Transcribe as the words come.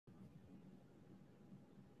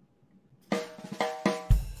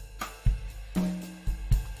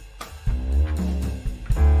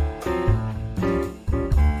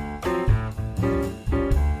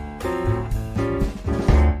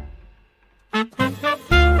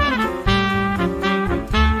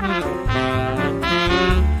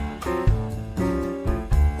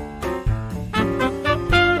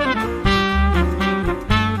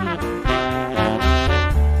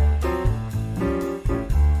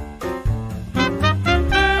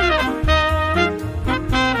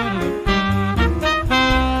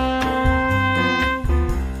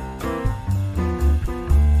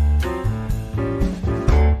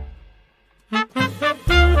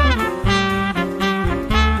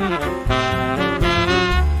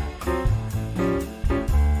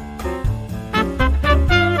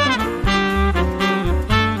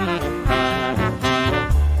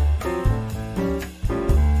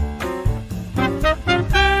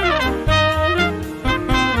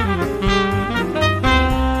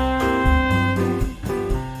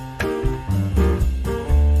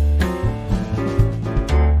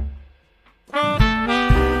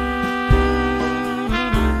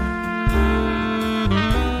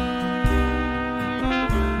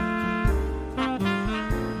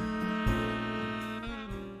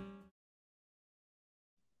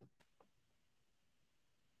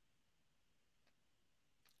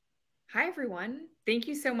everyone. Thank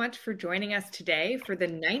you so much for joining us today for the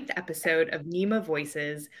 9th episode of Nima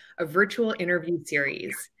Voices, a virtual interview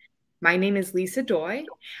series. My name is Lisa Doi.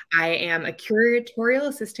 I am a curatorial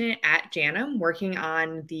assistant at JANM working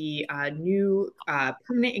on the new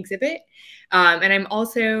permanent exhibit. And I'm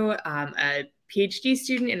also a PhD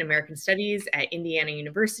student in American Studies at Indiana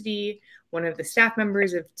University, one of the staff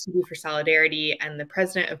members of TV for Solidarity, and the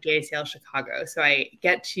president of JACL Chicago. So I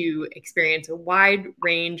get to experience a wide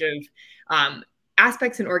range of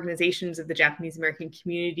aspects and organizations of the Japanese American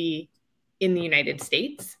community in the United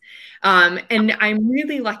States. And I'm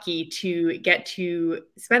really lucky to get to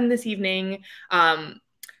spend this evening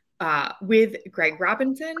with Greg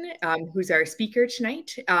Robinson, who's our speaker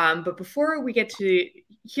tonight. But before we get to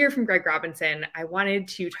hear from Greg Robinson, I wanted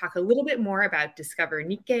to talk a little bit more about Discover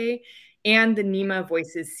Nikkei and the Nima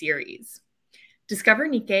Voices series. Discover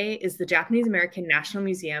Nikkei is the Japanese American National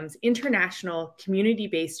Museum's international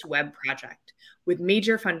community-based web project with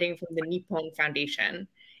major funding from the Nippon Foundation.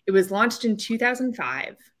 It was launched in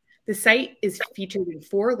 2005. The site is featured in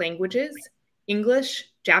 4 languages: English,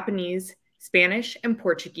 Japanese, Spanish, and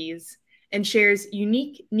Portuguese, and shares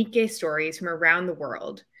unique Nikkei stories from around the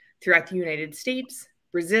world throughout the United States,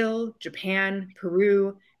 Brazil, Japan,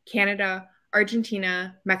 Peru, Canada,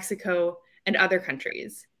 Argentina, Mexico, and other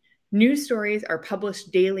countries. New stories are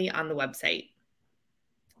published daily on the website.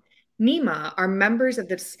 Nima are members of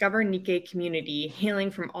the Discover Nikkei community hailing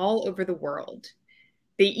from all over the world.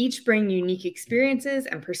 They each bring unique experiences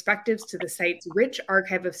and perspectives to the site's rich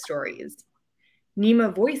archive of stories.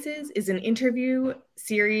 Nima Voices is an interview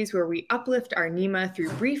series where we uplift our Nima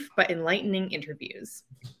through brief but enlightening interviews.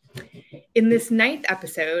 In this 9th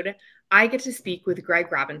episode, I get to speak with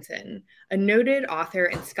Greg Robinson, a noted author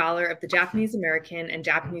and scholar of the Japanese American and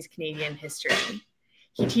Japanese Canadian history.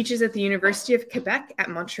 He teaches at the University of Quebec at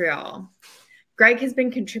Montreal. Greg has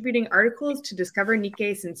been contributing articles to Discover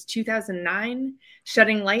Nikkei since 2009,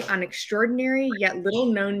 shedding light on extraordinary yet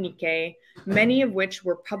little-known Nikkei, many of which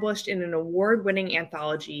were published in an award-winning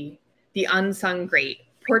anthology, The Unsung Great: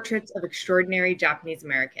 Portraits of Extraordinary Japanese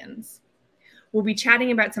Americans. We'll be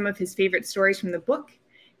chatting about some of his favorite stories from the book,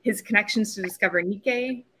 his connections to Discover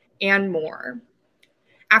Nikkei, and more.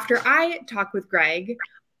 After I talk with Greg,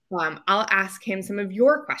 I'll ask him some of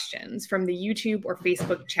your questions from the YouTube or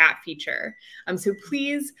Facebook chat feature. So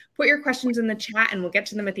please put your questions in the chat and we'll get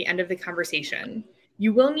to them at the end of the conversation.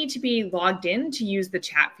 You will need to be logged in to use the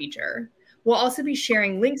chat feature. We'll also be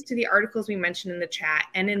sharing links to the articles we mentioned in the chat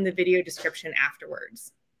and in the video description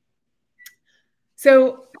afterwards.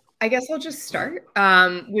 So I guess I'll just start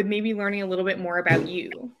with maybe learning a little bit more about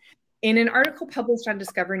you. In an article published on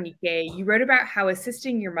Discover Nikkei, you wrote about how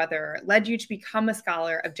assisting your mother led you to become a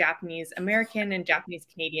scholar of Japanese American and Japanese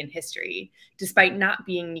Canadian history, despite not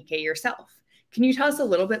being Nikkei yourself. Can you tell us a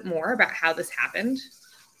little bit more about how this happened?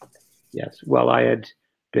 Yes, well, I had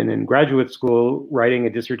been in graduate school writing a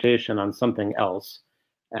dissertation on something else,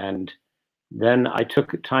 and then I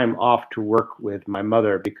took time off to work with my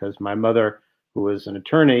mother because my mother, who was an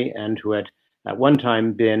attorney and who had at one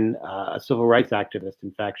time been a civil rights activist.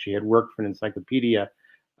 In fact, she had worked for an encyclopedia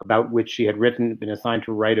about which she had been assigned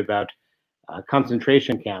to write about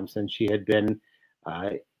concentration camps, and she had been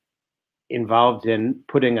involved in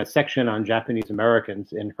putting a section on Japanese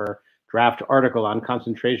Americans in her draft article on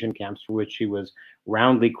concentration camps, for which she was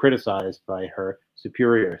roundly criticized by her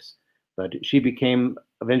superiors. But she became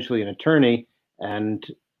eventually an attorney, and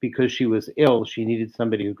because she was ill, she needed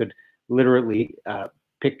somebody who could literally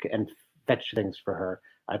pick and fetch things for her.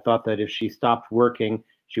 I thought that if she stopped working,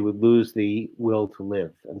 she would lose the will to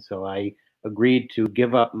live. And so I agreed to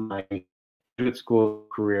give up my graduate school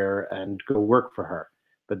career and go work for her.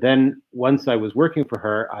 But then once I was working for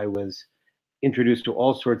her, I was introduced to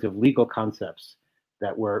all sorts of legal concepts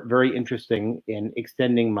that were very interesting in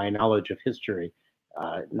extending my knowledge of history,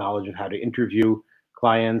 knowledge of how to interview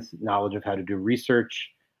clients, knowledge of how to do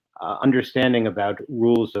research, understanding about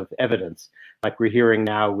rules of evidence, like we're hearing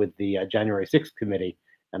now with the January 6th committee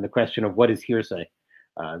and the question of what is hearsay.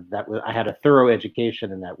 I had a thorough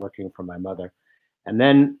education in that working for my mother. And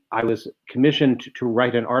then I was commissioned to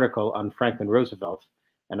write an article on Franklin Roosevelt.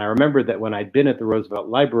 And I remember that when I'd been at the Roosevelt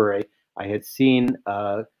Library, I had seen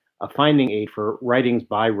a finding aid for writings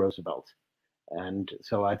by Roosevelt. And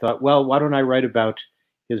so I thought, well, why don't I write about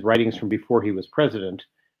his writings from before he was president?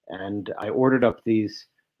 And I ordered up these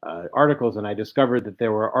articles, and I discovered that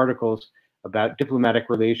there were articles about diplomatic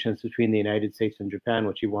relations between the United States and Japan,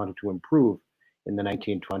 which he wanted to improve in the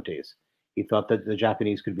 1920s. He thought that the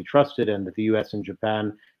Japanese could be trusted and that the US and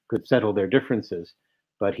Japan could settle their differences.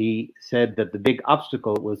 But he said that the big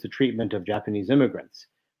obstacle was the treatment of Japanese immigrants,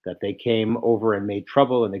 that they came over and made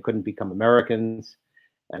trouble and they couldn't become Americans.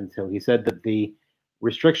 And so he said that the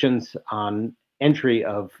restrictions on entry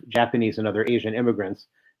of Japanese and other Asian immigrants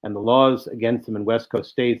and the laws against them in West Coast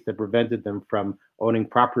states that prevented them from owning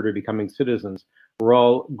property or becoming citizens were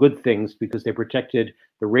all good things because they protected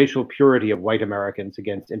the racial purity of white Americans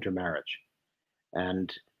against intermarriage.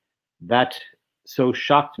 And that so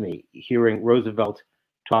shocked me, hearing Roosevelt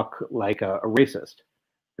talk like a racist,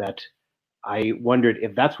 that I wondered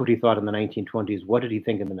if that's what he thought in the 1920s, what did he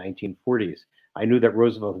think in the 1940s? I knew that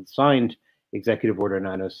Roosevelt had signed Executive Order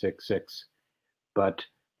 9066, but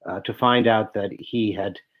to find out that he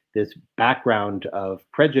had this background of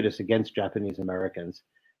prejudice against Japanese Americans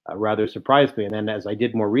rather surprised me. And then as I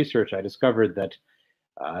did more research, I discovered that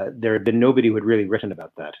there had been nobody who had really written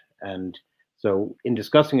about that. And so in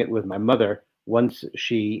discussing it with my mother, once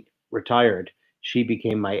she retired, she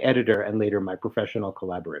became my editor and later my professional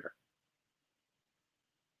collaborator.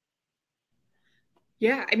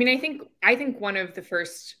 Yeah, I mean, I think one of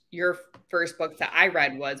your first books that I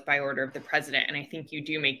read was By Order of the President, and I think you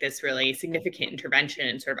do make this really significant intervention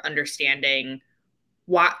in sort of understanding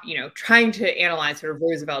what, trying to analyze sort of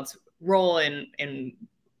Roosevelt's role in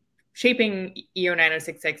shaping EO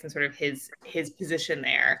 9066 and sort of his position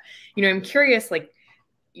there. I'm curious, like,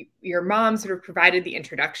 your mom sort of provided the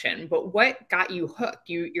introduction, but what got you hooked?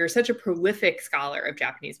 You're such a prolific scholar of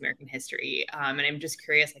Japanese American history, and I'm just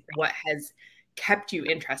curious, like, what has kept you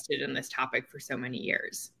interested in this topic for so many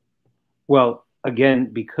years? Well, again,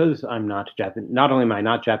 because I'm not Japanese, not only am I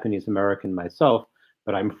not Japanese American myself,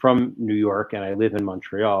 but I'm from New York and I live in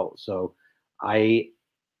Montreal. So I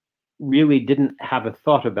really didn't have a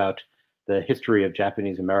thought about the history of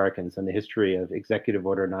Japanese Americans and the history of Executive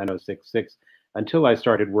Order 9066 until I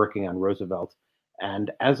started working on Roosevelt. And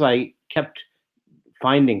as I kept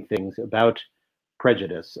finding things about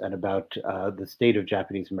prejudice and about the state of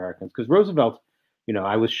Japanese Americans, because Roosevelt,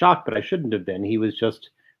 I was shocked, but I shouldn't have been. He was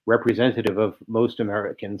just representative of most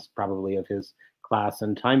Americans, probably of his class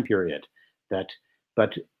and time period.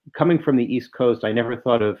 But coming from the East Coast, I never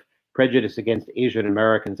thought of prejudice against Asian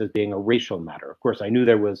Americans as being a racial matter. Of course, I knew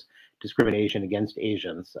there was discrimination against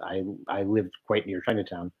Asians. I lived quite near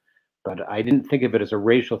Chinatown, but I didn't think of it as a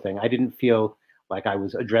racial thing. I didn't feel like I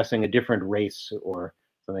was addressing a different race or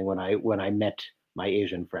something when I met my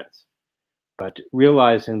Asian friends. But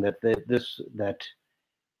realizing that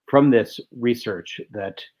from this research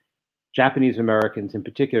that Japanese Americans in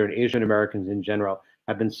particular and Asian Americans in general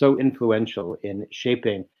have been so influential in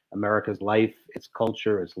shaping America's life, its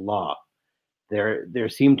culture, its law, there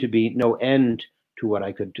seemed to be no end to what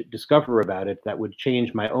I could discover about it that would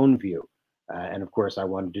change my own view. And of course, I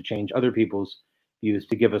wanted to change other people's views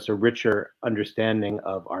to give us a richer understanding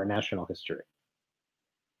of our national history.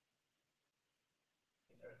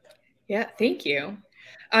 Yeah, thank you.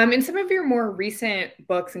 In some of your more recent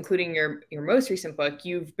books, including your most recent book,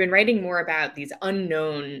 you've been writing more about these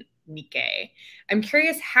unknown Nikkei. I'm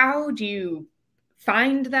curious, how do you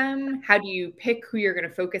find them? How do you pick who you're going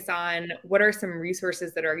to focus on? What are some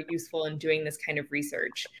resources that are useful in doing this kind of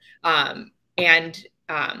research and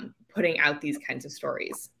putting out these kinds of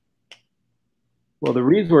stories? Well, the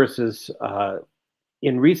resources,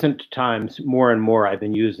 in recent times, more and more, I've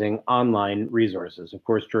been using online resources. Of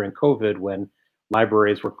course, during COVID, when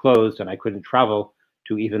libraries were closed and I couldn't travel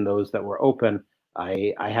to even those that were open,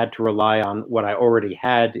 I had to rely on what I already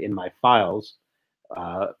had in my files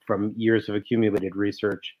from years of accumulated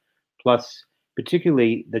research, plus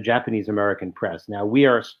particularly the Japanese American press. Now, we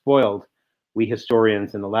are spoiled, we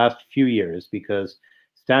historians, in the last few years because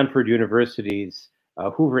Stanford University's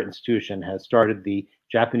Hoover Institution has started the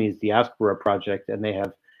Japanese Diaspora Project, and they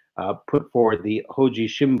have put forward the Hoji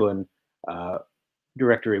Shimbun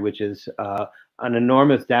directory, which is an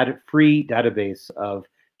enormous free database of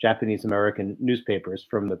Japanese American newspapers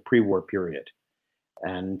from the pre-war period,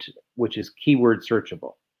 and which is keyword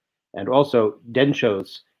searchable. And also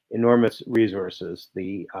Densho's enormous resources,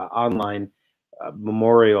 the online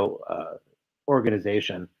memorial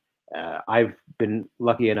organization. I've been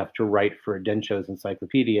lucky enough to write for Densho's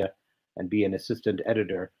encyclopedia and be an assistant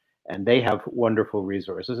editor, and they have wonderful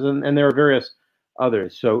resources, and there are various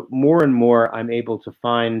others. So more and more I'm able to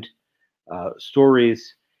find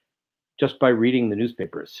stories just by reading the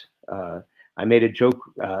newspapers. I made a joke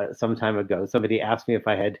some time ago. Somebody asked me if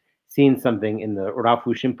I had seen something in the Rafu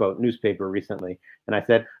Shimpo newspaper recently, and I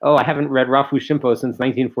said, oh, I haven't read Rafu Shimpo since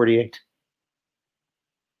 1948.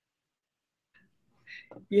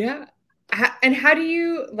 Yeah. And how do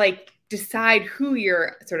you decide who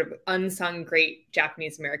your sort of unsung great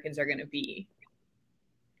Japanese Americans are going to be?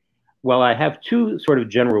 Well, I have two sort of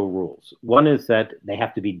general rules. One is that they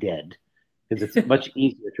have to be dead, because it's much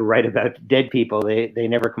easier to write about dead people. They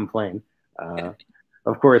never complain.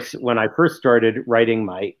 Of course, when I first started writing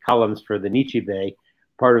my columns for the Nikkei,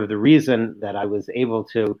 part of the reason that I was able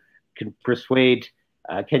to persuade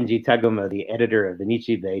Kenji Taguma, the editor of the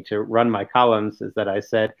Nikkei, to run my columns is that I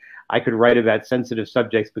said I could write about sensitive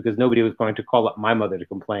subjects because nobody was going to call up my mother to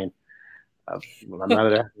complain. My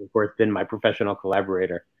mother has, of course, been my professional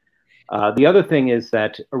collaborator. The other thing is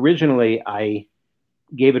that originally I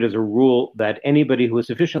gave it as a rule that anybody who was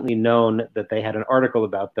sufficiently known that they had an article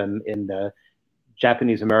about them in the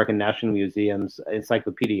Japanese American National Museum's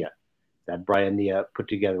encyclopedia that Brian Nia put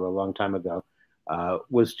together a long time ago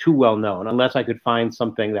was too well known, unless I could find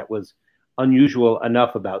something that was unusual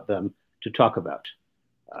enough about them to talk about.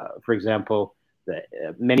 For example,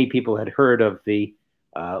 many people had heard of the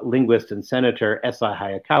linguist and senator S.I.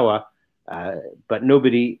 Hayakawa, but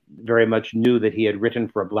nobody very much knew that he had written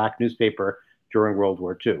for a black newspaper during World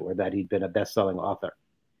War II, or that he'd been a best-selling author.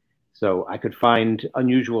 So I could find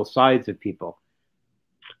unusual sides of people.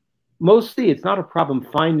 Mostly, it's not a problem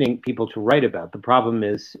finding people to write about. The problem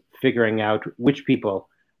is figuring out which people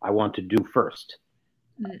I want to do first.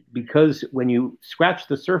 Because when you scratch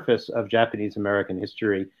the surface of Japanese American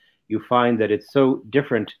history, you find that it's so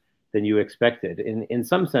different than you expected. In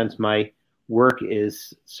some sense, my work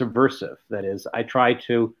is subversive. That is, I try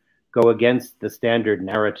to go against the standard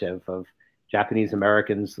narrative of Japanese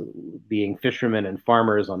Americans being fishermen and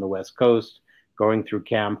farmers on the West Coast, going through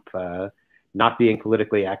camp, not being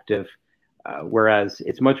politically active, whereas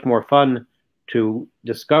it's much more fun to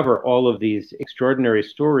discover all of these extraordinary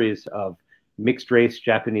stories of mixed race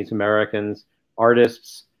Japanese Americans,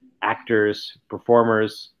 artists, actors,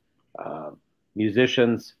 performers,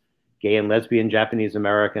 musicians, gay and lesbian Japanese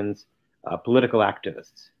Americans, political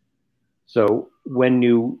activists. So when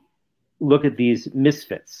you look at these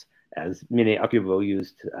misfits, as Mine Akubo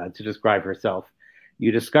used to describe herself, you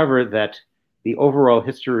discover that the overall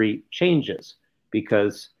history changes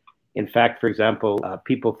because, in fact, for example,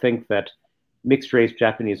 people think that mixed race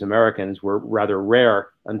Japanese Americans were rather rare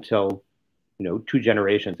until, 2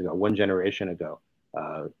 generations ago, 1 generation ago,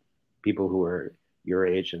 people who were your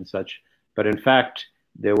age and such. But in fact,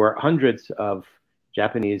 there were hundreds of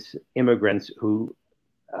Japanese immigrants who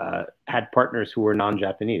had partners who were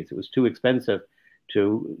non-Japanese. It was too expensive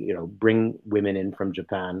to bring women in from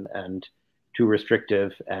Japan, and too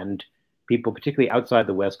restrictive, and people, particularly outside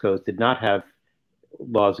the West Coast, did not have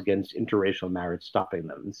laws against interracial marriage stopping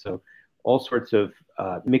them. And so all sorts of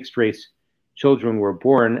mixed race children were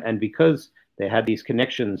born, and because they had these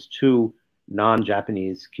connections to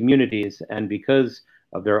non-Japanese communities, and because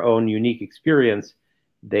of their own unique experience,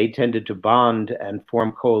 they tended to bond and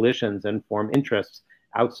form coalitions and form interests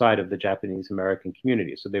outside of the Japanese American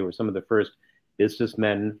community. So they were some of the first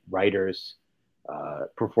businessmen, writers,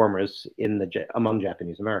 performers among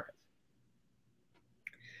Japanese Americans.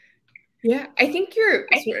 Yeah, I think you're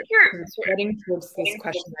getting towards this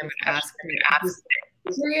question I'm going to ask.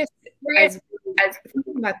 I'm curious as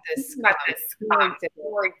thinking about this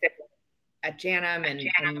at JANM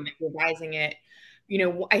and revising it.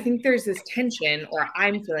 I think there's this tension, or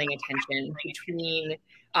I'm feeling a tension between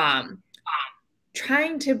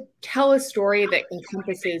trying to tell a story that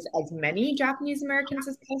encompasses as many Japanese Americans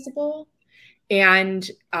as possible, and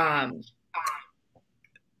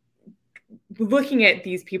looking at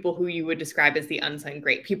these people who you would describe as the unsung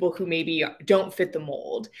great, people who maybe don't fit the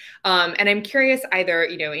mold. And I'm curious, either,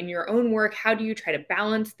 in your own work, how do you try to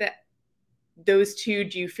balance those two?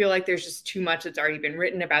 Do you feel like there's just too much that's already been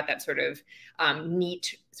written about that sort of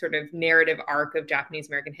neat sort of narrative arc of Japanese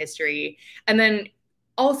American history? And then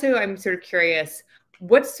also, I'm sort of curious,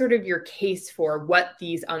 what's sort of your case for what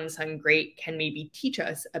these unsung great can maybe teach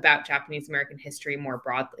us about Japanese American history more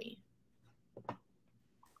broadly?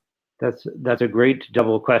 That's a great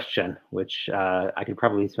double question, which I could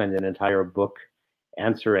probably spend an entire book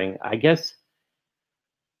answering. I guess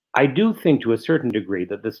I do think to a certain degree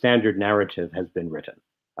that the standard narrative has been written.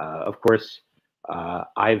 Of course,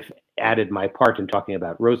 I've added my part in talking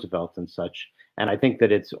about Roosevelt and such, and I think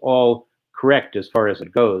that it's all correct as far as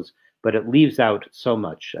it goes, but it leaves out so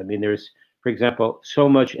much. I mean, there's, for example, so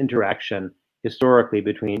much interaction historically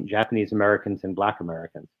between Japanese Americans and Black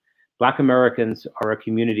Americans. Black Americans are a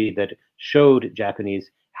community that showed Japanese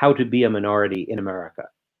how to be a minority in America,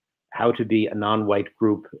 how to be a non-white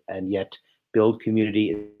group and yet build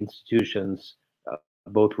community institutions,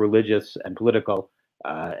 both religious and political,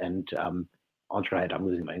 and I'm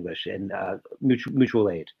losing my English, and mutual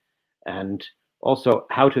aid. And also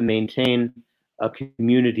how to maintain a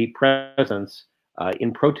community presence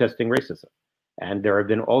in protesting racism. And there have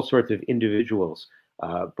been all sorts of individuals.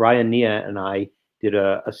 Brian Nia and I did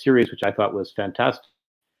a series which I thought was fantastic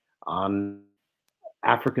on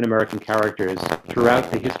African American characters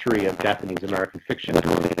throughout the history of Japanese American fiction.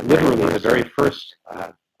 Literally, the very first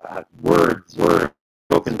words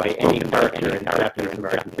spoken by any character in Japanese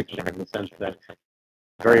American fiction, in the sense that the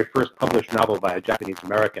very first published novel by a Japanese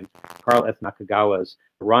American, Carl F. Nakagawa's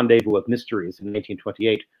The Rendezvous of Mysteries in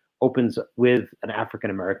 1928, opens with an African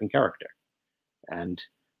American character. And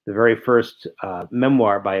the very first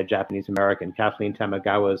memoir by a Japanese American, Kathleen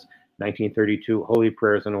Tamagawa's 1932 Holy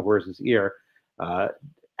Prayers in a Horse's Ear,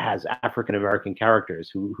 has African American characters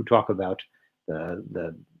who talk about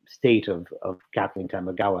the state of Kathleen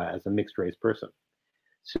Tamagawa as a mixed race person.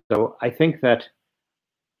 So I think that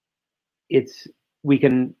we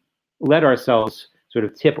can let ourselves sort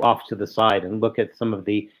of tip off to the side and look at some of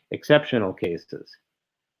the exceptional cases.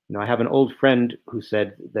 You know, I have an old friend who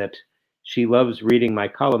said that she loves reading my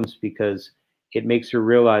columns because it makes her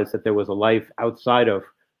realize that there was a life outside of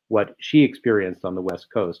what she experienced on the West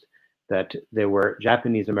Coast, that there were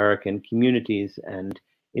Japanese American communities and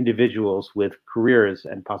individuals with careers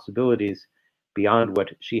and possibilities beyond what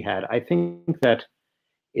she had. I think that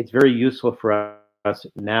it's very useful for us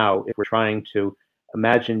now if we're trying to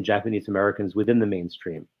imagine Japanese Americans within the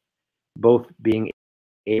mainstream, both being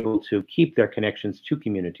able to keep their connections to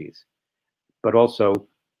communities, but also,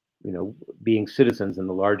 you know, being citizens in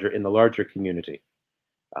the larger community,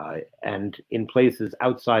 and in places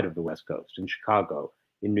outside of the West Coast, in Chicago,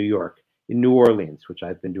 in New York, in New Orleans, which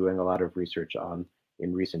I've been doing a lot of research on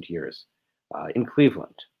in recent years, in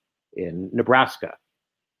Cleveland, in Nebraska,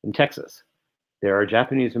 in Texas. There are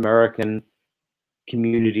Japanese American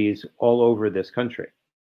communities all over this country.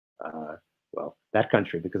 Well, that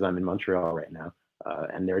country, because I'm in Montreal right now,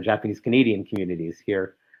 and there are Japanese Canadian communities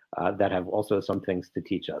here that have also some things to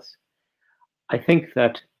teach us. I think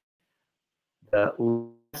that the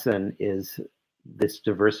lesson is this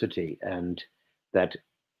diversity, and that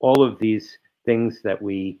all of these things that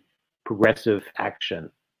progressive action,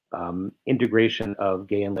 integration of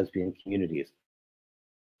gay and lesbian communities,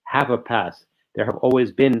 have a past. There have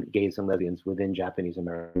always been gays and lesbians within Japanese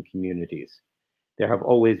American communities. There have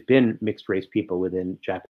always been mixed race people within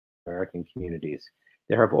Japanese American communities.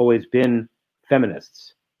 There have always been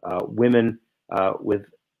feminists, women with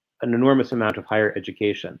an enormous amount of higher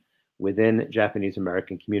education within Japanese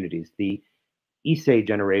American communities. The Issei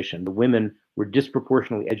generation, the women were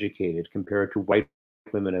disproportionately educated compared to white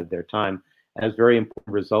women of their time, and has very important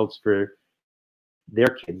results for their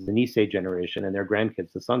kids, the Nisei generation, and their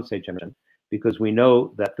grandkids, the Sansei generation, because we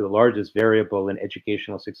know that the largest variable in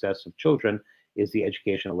educational success of children is the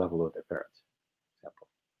educational level of their parents.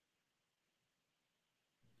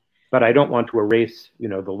 But I don't want to erase, you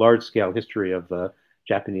know, the large-scale history of the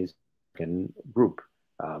Japanese American group.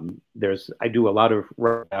 I do a lot of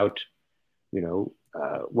work about, you know,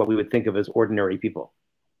 what we would think of as ordinary people,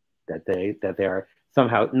 that they are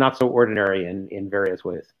somehow not so ordinary in various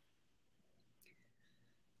ways.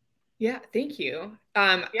 Yeah, thank you.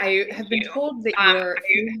 I have been told that your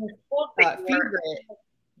favorite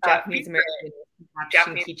Japanese American is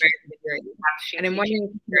and I'm wondering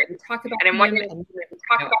if you can talk about him.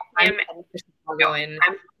 I'm Chicagoan,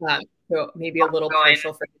 so maybe a little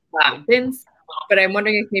partial for Vince. But I'm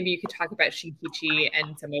wondering if maybe you could talk about Shinkichi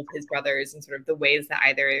and some of his brothers and sort of the ways that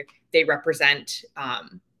either they represent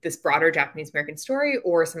this broader Japanese American story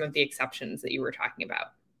or some of the exceptions that you were talking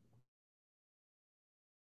about.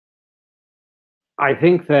 I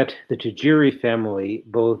think that the Tajiri family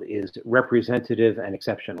both is representative and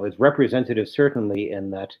exceptional. It's representative certainly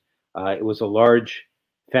in that it was a large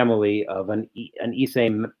family of an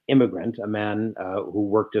Issei immigrant, a man who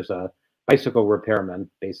worked as a bicycle repairman,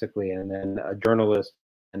 basically, and then a journalist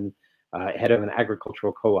and head of an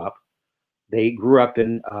agricultural co-op. They grew up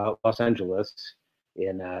in Los Angeles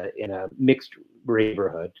in a mixed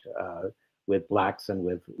neighborhood with Blacks and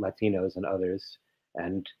with Latinos and others.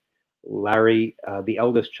 And Larry, the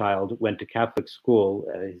eldest child, went to Catholic school.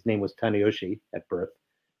 His name was Tanayoshi at birth,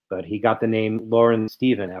 but he got the name Lawrence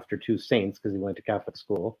Stephen after two saints because he went to Catholic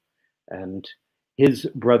school. And his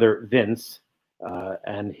brother Vince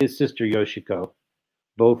and his sister Yoshiko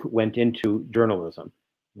both went into journalism.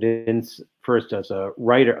 Vince first as a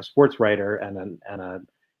writer, a sports writer, and a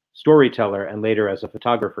storyteller, and later as a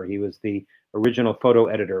photographer. He was the original photo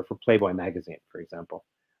editor for Playboy magazine, for example.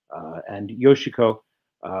 And Yoshiko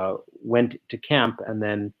went to camp and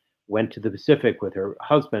then went to the Pacific with her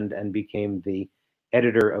husband and became the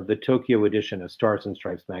editor of the Tokyo edition of Stars and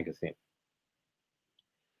Stripes magazine.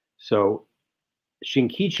 So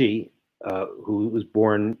Shinkichi, who was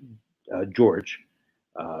born George,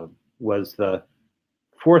 was the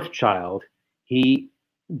fourth child. He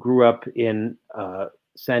grew up in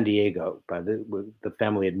San Diego. The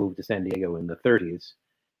family had moved to San Diego in the 30s,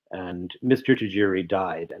 and Mr. Tajiri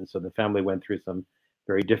died, and so the family went through some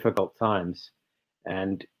very difficult times.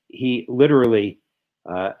 And he literally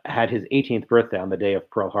had his 18th birthday on the day of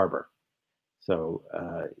Pearl Harbor. So,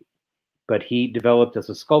 but he developed as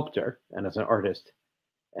a sculptor and as an artist,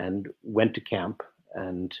 and went to camp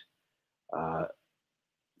and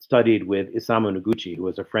studied with Isamu Noguchi, who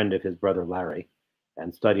was a friend of his brother Larry,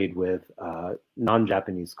 and studied with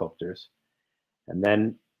non-Japanese sculptors, and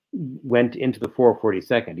then went into the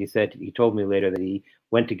 442nd. He told me later that he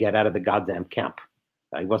went to get out of the goddamn camp.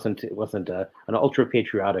 It wasn't an ultra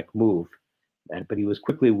patriotic move, but he was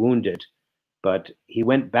quickly wounded. But he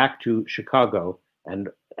went back to Chicago and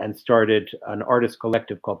started an artist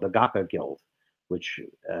collective called the Gakka Guild, which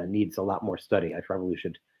needs a lot more study. I probably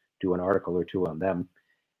should do an article or two on them.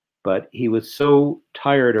 But he was so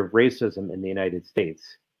tired of racism in the United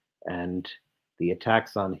States and the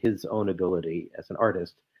attacks on his own ability as an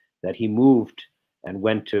artist that he moved and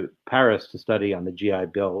went to Paris to study on the GI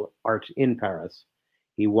Bill art in Paris.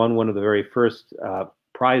 He won one of the very first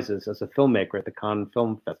prizes as a filmmaker at the Cannes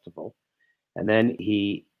Film Festival. And then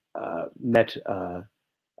he met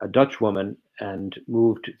a Dutch woman and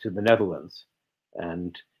moved to the Netherlands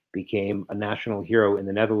and became a national hero in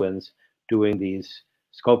the Netherlands, doing these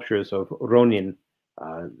sculptures of Ronin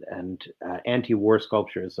and anti-war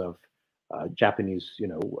sculptures of Japanese,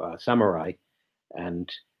 samurai,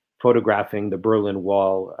 and photographing the Berlin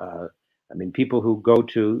Wall. I mean, people who go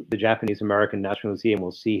to the Japanese American National Museum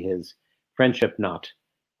will see his friendship knot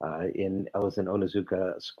in Ellison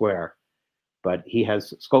Onizuka Square. But he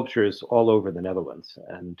has sculptures all over the Netherlands,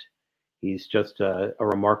 and he's just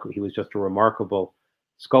he was just a remarkable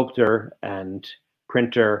sculptor and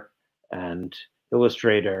printer and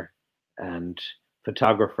illustrator and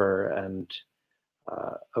photographer, and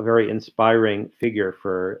a very inspiring figure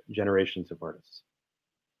for generations of artists.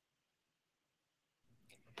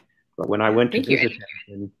 But when I went to visit him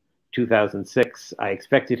in 2006, I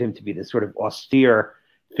expected him to be this sort of austere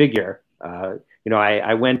figure.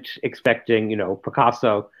 I went expecting,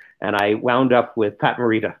 Picasso, and I wound up with Pat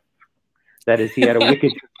Morita. That is, he had a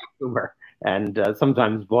wicked humor and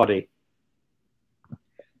sometimes bawdy.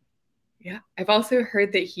 Yeah, I've also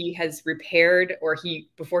heard that he has repaired, or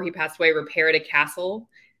before he passed away, repaired a castle.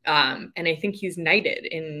 And I think he's knighted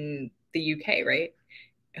in the UK, right?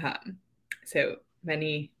 So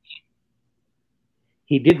many.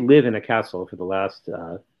 He did live in a castle for the last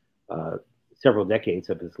several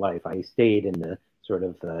decades of his life. I stayed in the sort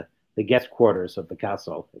of the guest quarters of the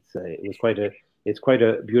castle. It's quite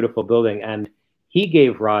a beautiful building, and he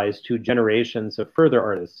gave rise to generations of further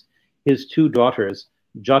artists. His two daughters,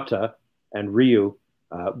 Jota and Ryu,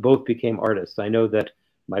 both became artists. I know that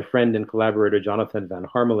my friend and collaborator Jonathan van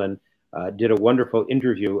Harmelen did a wonderful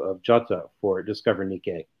interview of Jota for Discover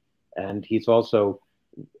Nikkei, and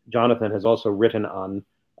Jonathan has also written on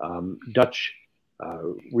Dutch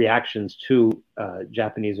reactions to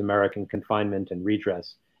Japanese American confinement and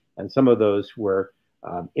redress. And some of those were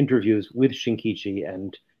interviews with Shinkichi,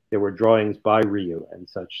 and there were drawings by Ryu and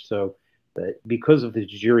such. So because of the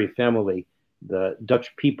Tajiri family, the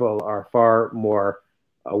Dutch people are far more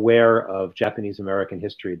aware of Japanese American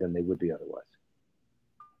history than they would be otherwise.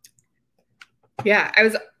 Yeah, I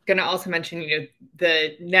was going to also mention,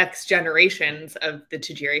 the next generations of the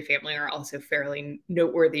Tajiri family are also fairly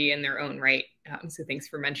noteworthy in their own right. So thanks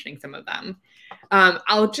for mentioning some of them.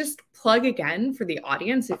 I'll just plug again for the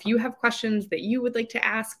audience. If you have questions that you would like to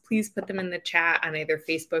ask, please put them in the chat on either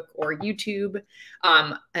Facebook or YouTube.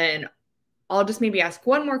 And I'll just maybe ask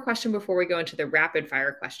one more question before we go into the rapid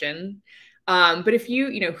fire question. But if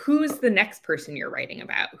who's the next person you're writing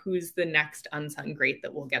about? Who's the next unsung great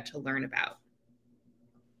that we'll get to learn about?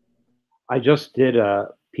 I just did a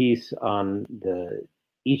piece on the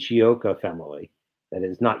Ichioka family. That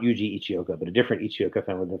is not Yuji Ichioka, but a different Ichioka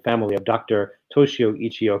family, the family of Dr. Toshio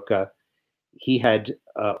Ichioka. He had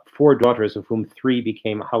 4 daughters, of whom 3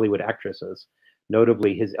 became Hollywood actresses,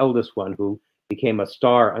 notably his eldest one, who became a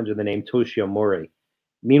star under the name Toshio Mori.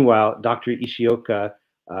 Meanwhile, Dr. Ichioka,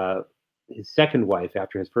 his second wife,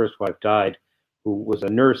 after his first wife died, who was a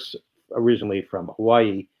nurse originally from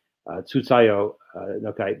Hawaii, Tsutsayo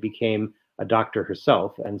Nokai, became a doctor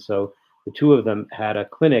herself. And so the two of them had a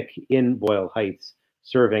clinic in Boyle Heights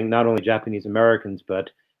serving not only Japanese Americans, but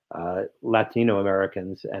Latino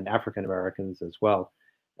Americans and African Americans as well.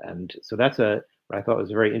 And so that's what I thought was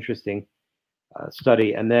a very interesting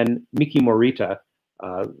study. And then Miki Morita,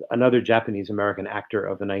 another Japanese American actor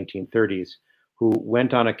of the 1930s, who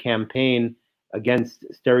went on a campaign against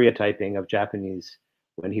stereotyping of Japanese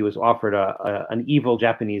when he was offered an evil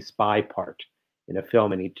Japanese spy part in a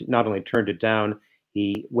film, and he not only turned it down,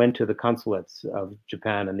 he went to the consulates of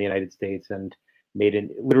Japan and the United States and made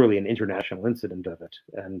literally an international incident of it,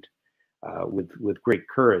 and with great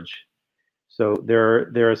courage. So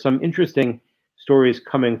there are some interesting stories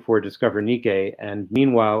coming for Discover Nikkei, and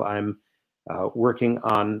meanwhile I'm working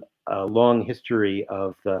on a long history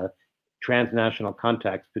of the transnational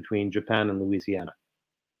contacts between Japan and Louisiana,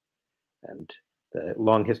 and the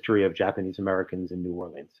long history of Japanese Americans in New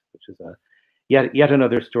Orleans, which is yet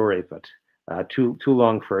another story, but too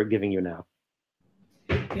long for giving you now.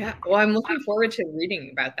 Yeah, well, I'm looking forward to reading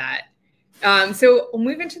about that. So we'll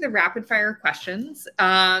move into the rapid fire questions.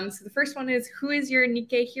 So the first one is, who is your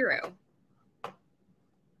Nikkei hero?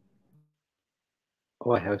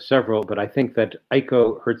 Oh, I have several, but I think that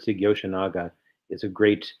Aiko Herzig Yoshinaga is a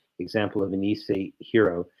great example of an Issei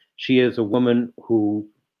hero. She is a woman who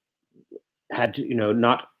had,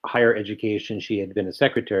 not higher education. She had been a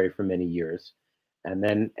secretary for many years. And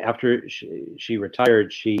then after she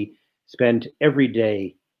retired, she spent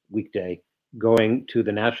every weekday, going to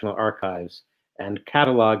the National Archives and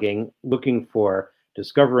cataloging, looking for,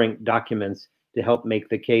 discovering documents to help make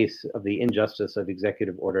the case of the injustice of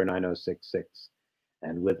Executive Order 9066.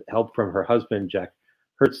 And with help from her husband, Jack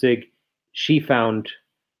Herzig, she found,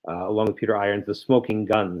 along with Peter Irons, the smoking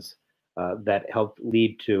guns that helped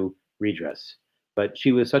lead to redress. But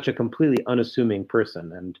she was such a completely unassuming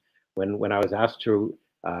person. And when I was asked to,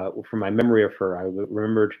 from my memory of her, I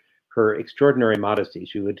remembered her extraordinary modesty.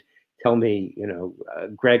 She would tell me,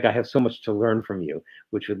 Greg, I have so much to learn from you,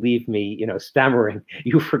 which would leave me, stammering,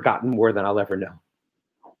 you've forgotten more than I'll ever know.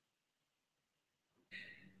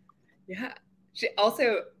 Yeah. She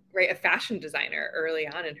also, a fashion designer early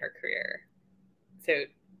on in her career. So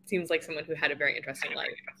it seems like someone who had a very interesting life.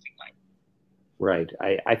 Right.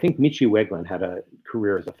 I think Michi Wegland had a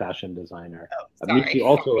career as a fashion designer. Oh, Michi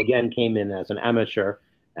also, again, came in as an amateur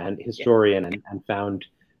and historian and found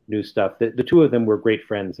new stuff. The two of them were great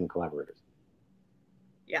friends and collaborators.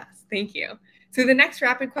 Yes, thank you. So the next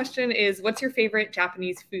rapid question is, what's your favorite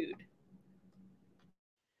Japanese food?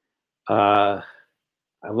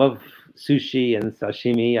 I love sushi and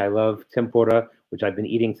sashimi. I love tempura, which I've been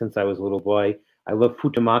eating since I was a little boy. I love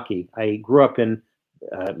futamaki. I grew up in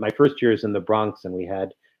my first years in the Bronx, and we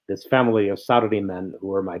had this family of salarymen who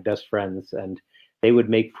were my best friends, and they would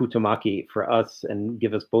make futamaki for us and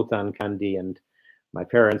give us botan candy, and my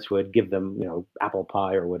parents would give them, apple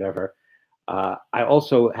pie or whatever. I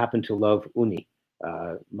also happen to love uni.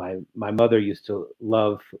 My mother used to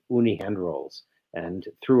love uni hand rolls, and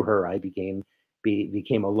through her I became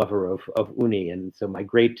a lover of uni. And so my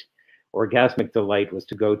great orgasmic delight was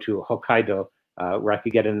to go to Hokkaido, where I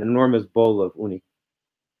could get an enormous bowl of uni.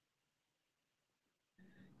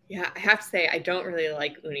 Yeah, I have to say, I don't really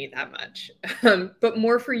like uni that much, but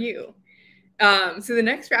more for you. So the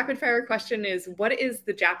next rapid fire question is, what is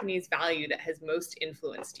the Japanese value that has most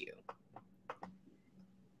influenced you?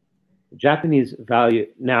 Japanese value.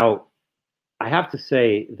 Now, I have to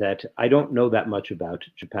say that I don't know that much about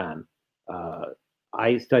Japan.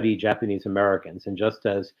 I study Japanese Americans, and just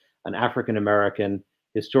as an African American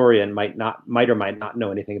historian might or might not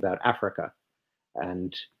know anything about Africa,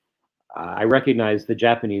 and I recognize the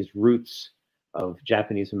Japanese roots of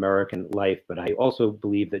Japanese American life, but I also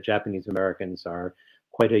believe that Japanese Americans are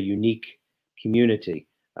quite a unique community.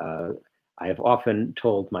 I have often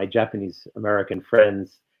told my Japanese American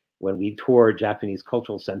friends when we tour Japanese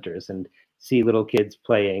cultural centers and see little kids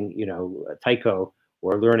playing, taiko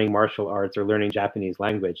or learning martial arts or learning Japanese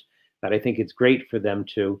language, that I think it's great for them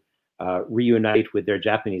to reunite with their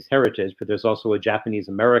Japanese heritage, but there's also a Japanese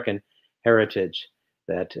American heritage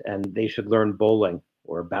and they should learn bowling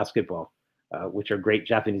or basketball, which are great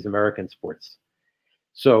Japanese American sports.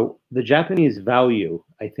 So the Japanese value,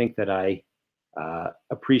 I think, that I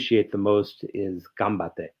appreciate the most is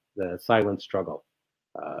gambate, the silent struggle.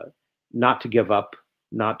 Not to give up,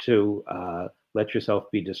 not to let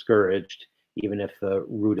yourself be discouraged, even if the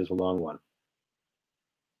route is a long one.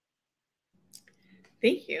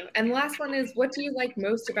 Thank you. And the last one is, what do you like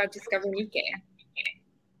most about Discover Nikkei?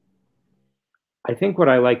 I think what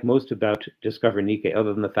I like most about Discover Nikkei,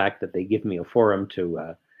 other than the fact that they give me a forum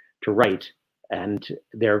to write, and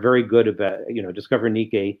they're very good about, Discover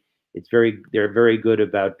Nikkei, they're very good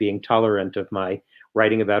about being tolerant of my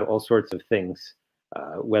writing about all sorts of things,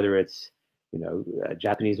 whether it's,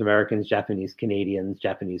 Japanese Americans, Japanese Canadians,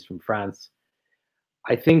 Japanese from France.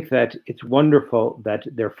 I think that it's wonderful that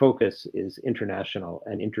their focus is international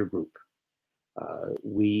and intergroup.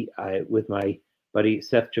 With my buddy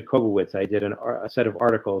Seth Jacobowitz, I did a set of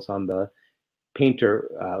articles on the painter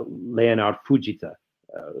Leonard Fujita,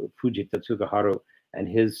 Fujita Tsugaharu, and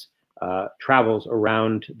his travels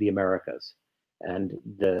around the Americas. And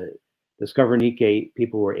the Discover Nikkei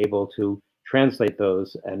people were able to translate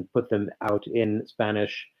those and put them out in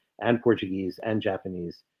Spanish and Portuguese and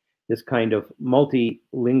Japanese. This kind of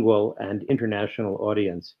multilingual and international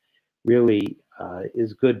audience really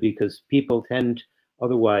is good, because people tend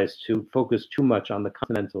otherwise to focus too much on the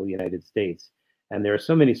continental United States. And there are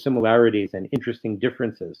so many similarities and interesting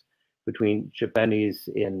differences between Japanese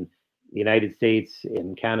in the United States,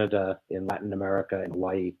 in Canada, in Latin America, in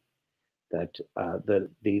Hawaii, that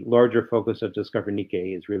the larger focus of Discover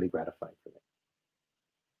Nikkei is really gratifying for me.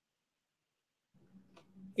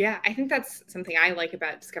 Yeah, I think that's something I like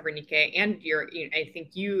about Discover Nikkei, and I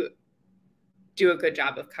think you do a good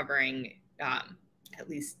job of covering at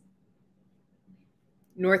least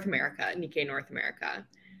North America, Nikkei North America.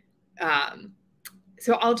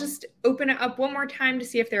 So I'll just open it up one more time to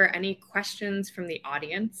see if there are any questions from the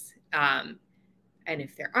audience. And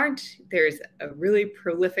if there aren't, there's a really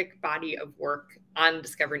prolific body of work on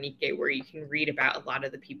Discover Nikkei where you can read about a lot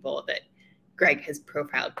of the people that Greg has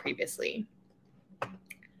profiled previously.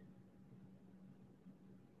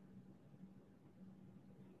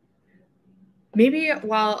 Maybe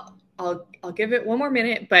while I'll give it one more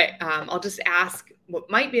minute, but I'll just ask what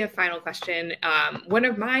might be a final question. One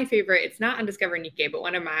of my favorite, it's not on Discover Nikkei, but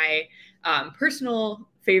one of my personal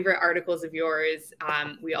favorite articles of yours.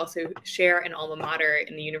 We also share an alma mater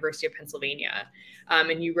in the University of Pennsylvania.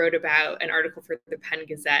 And you wrote about an article for the Penn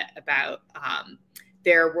Gazette about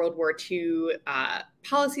their World War II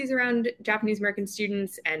policies around Japanese American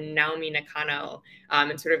students and Naomi Nakano,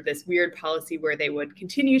 and sort of this weird policy where they would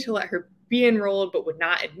continue to let her be enrolled, but would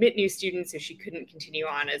not admit new students, so she couldn't continue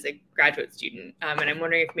on as a graduate student. And I'm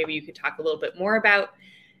wondering if maybe you could talk a little bit more about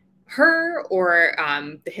her, or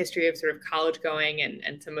the history of sort of college going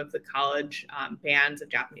and some of the college bans of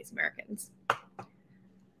Japanese Americans.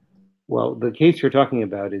 Well, the case you're talking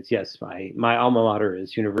about is, yes, my alma mater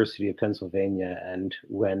is University of Pennsylvania, and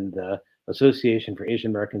when the Association for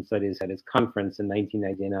Asian American Studies had its conference in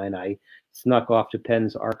 1999, I snuck off to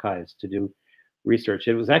Penn's archives to do research.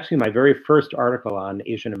 It was actually my very first article on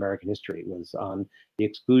Asian American history. It was on the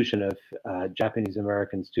exclusion of Japanese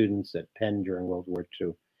American students at Penn during World War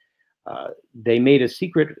II. They made a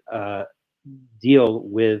secret deal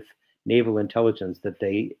with naval intelligence that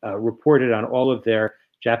they reported on all of their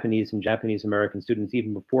Japanese and Japanese American students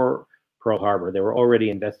even before Pearl Harbor. They were already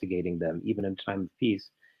investigating them, even in time of peace.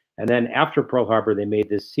 And then after Pearl Harbor, they made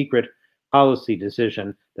this secret policy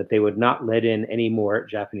decision that they would not let in any more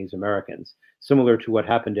Japanese Americans, similar to what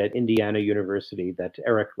happened at Indiana University that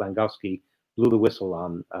Eric Langowski blew the whistle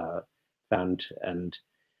on,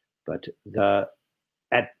 but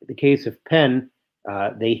at the case of Penn,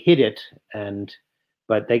 they hid it,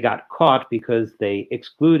 but they got caught because they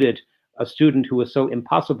excluded a student who was so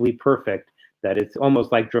impossibly perfect that it's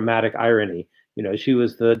almost like dramatic irony. You know, she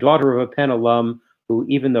was the daughter of a Penn alum who,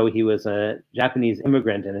 even though he was a Japanese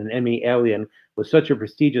immigrant and an enemy alien, was such a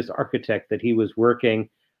prestigious architect that he was working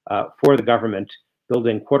for the government,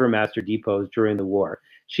 building quartermaster depots during the war.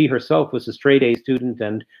 She herself was a straight A student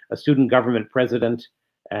and a student government president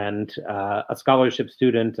and a scholarship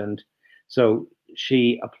student. And so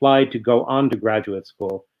she applied to go on to graduate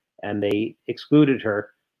school, and they excluded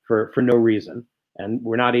her for no reason, and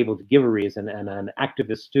were not able to give a reason. And an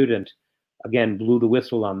activist student, again, blew the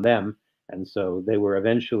whistle on them. And so they were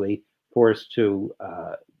eventually forced to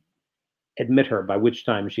admit her, by which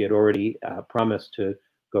time she had already promised to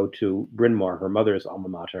go to Bryn Mawr, her mother's alma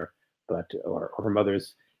mater, or her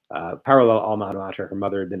mother's parallel alma mater. Her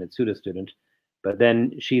mother had been a Tsuda student. But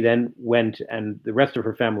then she went, and the rest of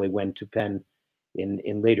her family went to Penn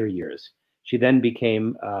in later years. She then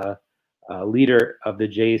became a leader of the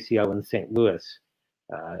JACL in St. Louis,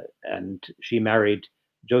 and she married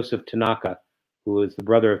Joseph Tanaka, who is the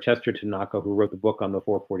brother of Chester Tanaka, who wrote the book on the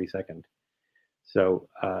 442nd. So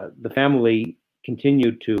the family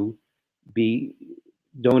continued to be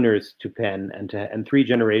donors to Penn, and 3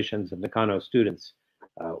 generations of Nakano students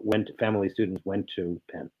family students went to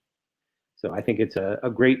Penn. So I think it's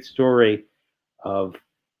a great story of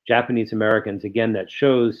Japanese Americans, again, that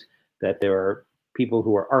shows that there are people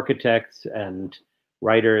who are architects and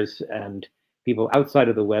writers and people outside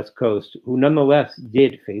of the West Coast who nonetheless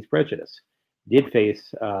did face prejudice, did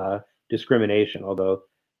face discrimination, although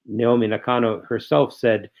Naomi Nakano herself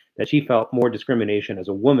said that she felt more discrimination as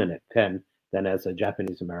a woman at Penn than as a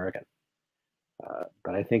Japanese American.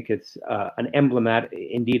 But I think it's an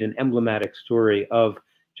emblematic story of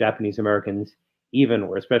Japanese Americans, even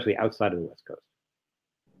or especially outside of the West Coast.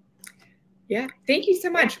 Yeah, thank you so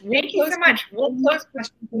much. We'll close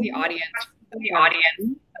questions from the audience. the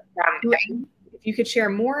audience, if you could share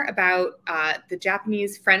more about the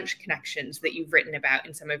Japanese-French connections that you've written about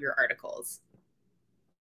in some of your articles.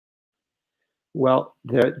 Well,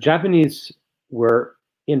 the Japanese were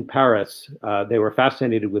in Paris. They were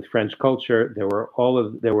fascinated with French culture.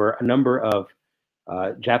 There were a number of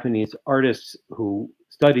Japanese artists who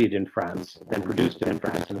studied in France and produced in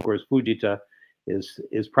France. And of course, Fujita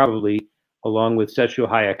is probably, along with Sesshu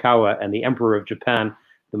Hayakawa and the Emperor of Japan,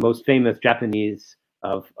 the most famous Japanese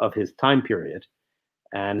of his time period.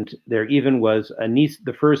 And there even was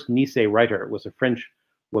the first Nisei writer was a French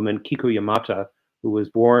woman, Kiku Yamata, who was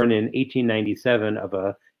born in 1897 of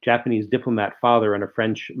a Japanese diplomat father and a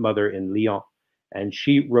French mother in Lyon. And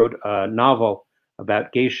she wrote a novel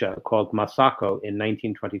about geisha called Masako in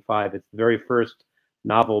 1925. It's the very first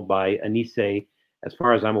novel by a Nisei, as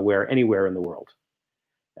far as I'm aware, anywhere in the world.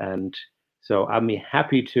 And so I'm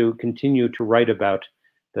happy to continue to write about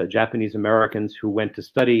the Japanese Americans who went to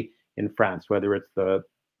study in France, whether it's the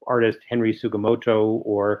artist Henry Sugimoto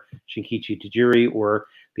or Shinkichi Tajiri, or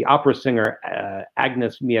the opera singer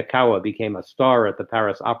Agnes Miyakawa became a star at the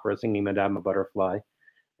Paris Opera singing Madame Butterfly.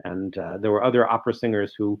 And there were other opera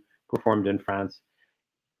singers who performed in France.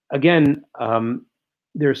 Again,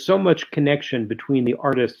 there's so much connection between the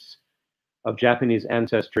artists of Japanese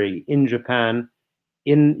ancestry in Japan,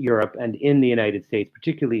 in Europe, and in the United States,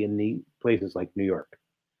 particularly in the places like New York.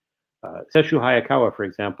 Sesshu Hayakawa, for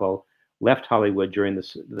example, left Hollywood during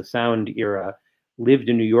the sound era, lived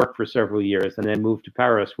in New York for several years, and then moved to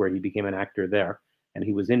Paris, where he became an actor there. And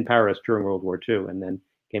he was in Paris during World War II, and then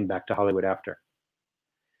came back to Hollywood after.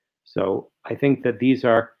 So I think that these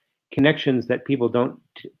are connections that people don't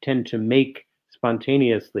tend to make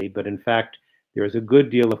spontaneously, but in fact, there is a good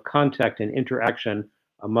deal of contact and interaction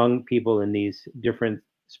among people in these different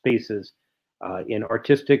spaces in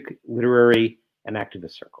artistic, literary, and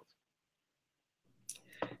activist circles.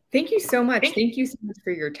 Thank you so much. Thank you so much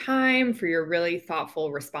for your time, for your really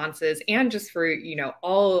thoughtful responses, and just for,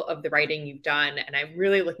 all of the writing you've done. And I'm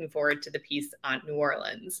really looking forward to the piece on New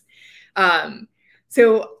Orleans.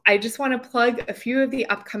 So I just want to plug a few of the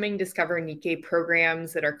upcoming Discover Nikkei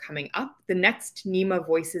programs that are coming up. The next Nima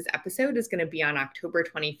Voices episode is going to be on October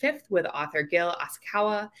 25th with author Gil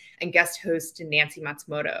Asakawa and guest host Nancy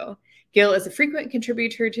Matsumoto. Gil is a frequent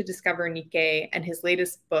contributor to Discover Nikkei, and his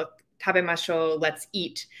latest book, Tabemasho, Let's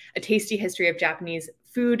Eat, A Tasty History of Japanese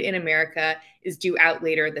Food in America, is due out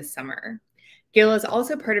later this summer. Gil is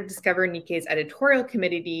also part of Discover Nikkei's editorial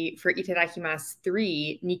committee for Itadakimasu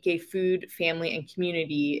 3 Nikkei Food, Family, and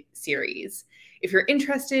Community series. If you're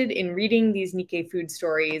interested in reading these Nikkei food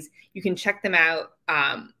stories, you can check them out.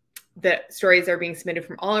 The stories are being submitted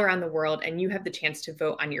from all around the world, and you have the chance to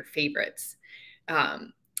vote on your favorites.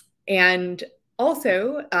 And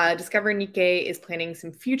also, Discover Nikkei is planning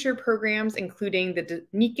some future programs, including the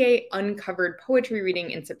Nikkei Uncovered Poetry Reading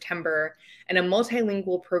in September and a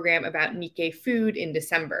multilingual program about Nikkei food in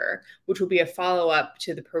December, which will be a follow-up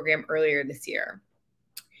to the program earlier this year.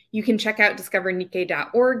 You can check out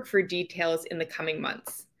discovernikkei.org for details in the coming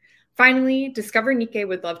months. Finally, Discover Nikkei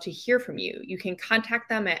would love to hear from you. You can contact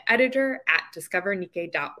them at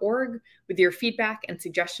editor@discovernikkei.org with your feedback and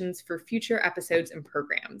suggestions for future episodes and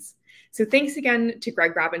programs. So thanks again to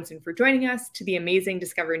Greg Robinson for joining us, to the amazing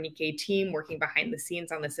Discover Nikkei team working behind the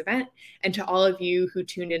scenes on this event, and to all of you who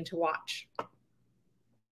tuned in to watch.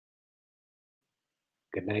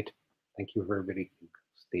 Good night. Thank you for everybody who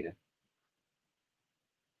stayed in.